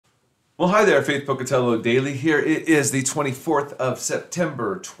Well, hi there, Faith Pocatello Daily here. It is the 24th of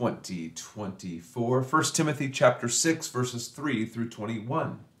September, 2024. 1 Timothy chapter 6, verses 3 through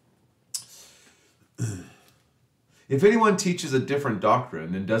 21. If anyone teaches a different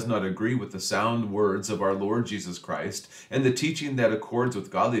doctrine and does not agree with the sound words of our Lord Jesus Christ and the teaching that accords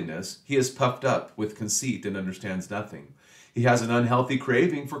with godliness, he is puffed up with conceit and understands nothing. He has an unhealthy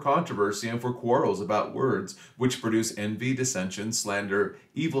craving for controversy and for quarrels about words, which produce envy, dissension, slander,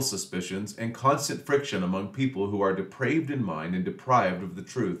 evil suspicions, and constant friction among people who are depraved in mind and deprived of the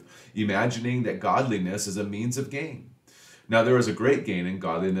truth, imagining that godliness is a means of gain. Now there is a great gain in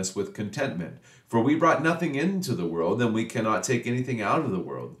godliness with contentment, for we brought nothing into the world, and we cannot take anything out of the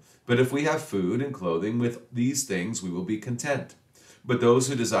world. But if we have food and clothing, with these things we will be content. But those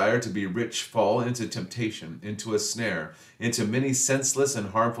who desire to be rich fall into temptation, into a snare, into many senseless and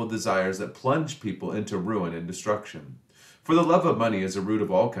harmful desires that plunge people into ruin and destruction. For the love of money is a root of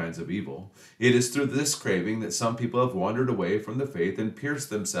all kinds of evil. It is through this craving that some people have wandered away from the faith and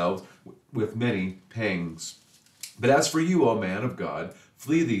pierced themselves with many pangs. But as for you, O man of God,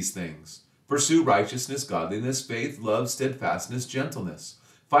 flee these things. Pursue righteousness, godliness, faith, love, steadfastness, gentleness.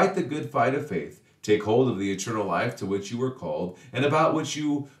 Fight the good fight of faith. Take hold of the eternal life to which you were called, and about which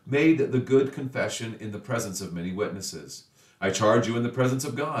you made the good confession in the presence of many witnesses. I charge you in the presence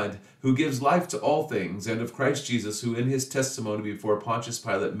of God, who gives life to all things, and of Christ Jesus, who in his testimony before Pontius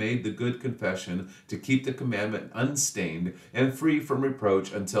Pilate made the good confession, to keep the commandment unstained and free from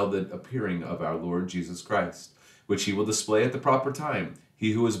reproach until the appearing of our Lord Jesus Christ, which he will display at the proper time.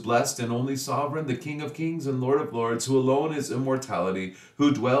 He who is blessed and only sovereign, the King of kings and Lord of lords, who alone is immortality,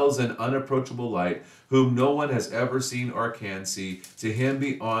 who dwells in unapproachable light, whom no one has ever seen or can see, to him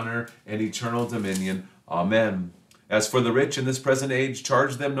be honor and eternal dominion. Amen. As for the rich in this present age,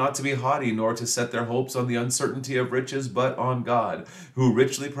 charge them not to be haughty, nor to set their hopes on the uncertainty of riches, but on God, who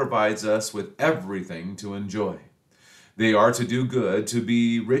richly provides us with everything to enjoy. They are to do good, to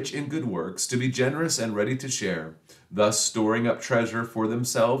be rich in good works, to be generous and ready to share, thus storing up treasure for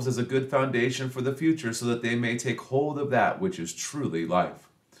themselves as a good foundation for the future, so that they may take hold of that which is truly life.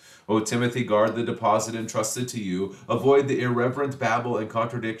 O Timothy, guard the deposit entrusted to you. Avoid the irreverent babble and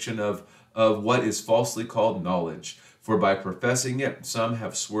contradiction of what is falsely called knowledge, for by professing it, some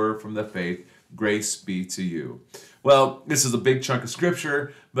have swerved from the faith. Grace be to you. Well, this is a big chunk of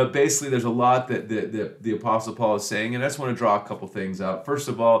scripture, but basically there's a lot that the Apostle Paul is saying, and I just want to draw a couple things out. First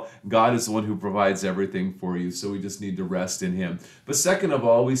of all, God is the one who provides everything for you, so we just need to rest in him. But second of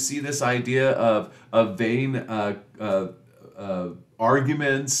all, we see this idea of vain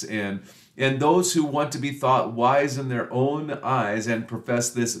arguments and those who want to be thought wise in their own eyes and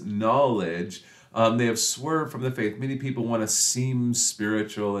profess this knowledge. They have swerved from the faith. Many people want to seem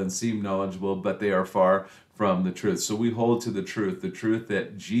spiritual and seem knowledgeable, but they are far from the truth. So we hold to the truth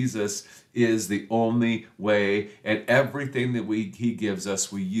that Jesus is the only way, and everything that he gives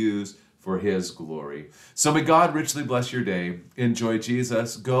us, we use for his glory. So may God richly bless your day. Enjoy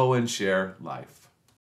Jesus. Go and share life.